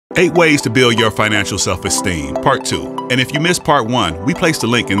8 Ways to Build Your Financial Self-Esteem, Part 2. And if you missed Part 1, we placed a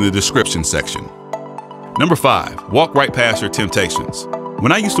link in the description section. Number 5. Walk right past your temptations.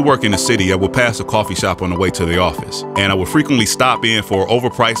 When I used to work in the city, I would pass a coffee shop on the way to the office, and I would frequently stop in for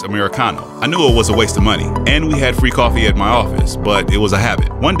overpriced Americana. I knew it was a waste of money, and we had free coffee at my office, but it was a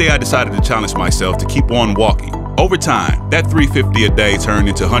habit. One day I decided to challenge myself to keep on walking. Over time, that $3.50 a day turned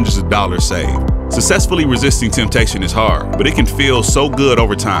into hundreds of dollars saved. Successfully resisting temptation is hard, but it can feel so good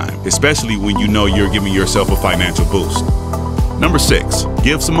over time, especially when you know you're giving yourself a financial boost. Number 6.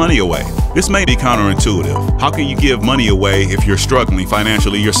 Give some money away. This may be counterintuitive. How can you give money away if you're struggling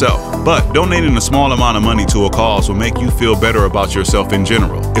financially yourself? But donating a small amount of money to a cause will make you feel better about yourself in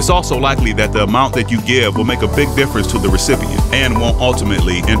general. It's also likely that the amount that you give will make a big difference to the recipient and won't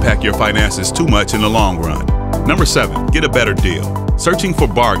ultimately impact your finances too much in the long run. Number 7. Get a better deal. Searching for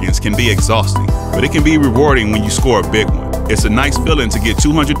bargains can be exhausting, but it can be rewarding when you score a big one. It's a nice feeling to get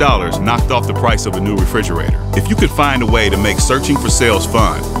 $200 knocked off the price of a new refrigerator. If you could find a way to make searching for sales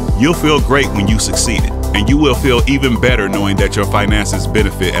fun, you'll feel great when you succeeded, and you will feel even better knowing that your finances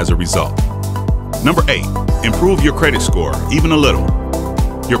benefit as a result. Number 8. Improve your credit score, even a little.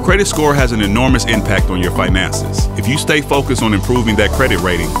 Your credit score has an enormous impact on your finances. If you stay focused on improving that credit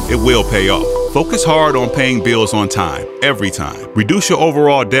rating, it will pay off. Focus hard on paying bills on time, every time. Reduce your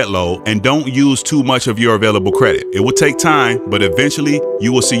overall debt load and don't use too much of your available credit. It will take time, but eventually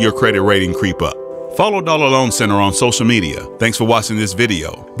you will see your credit rating creep up. Follow Dollar Loan Center on social media. Thanks for watching this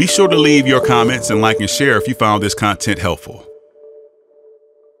video. Be sure to leave your comments and like and share if you found this content helpful.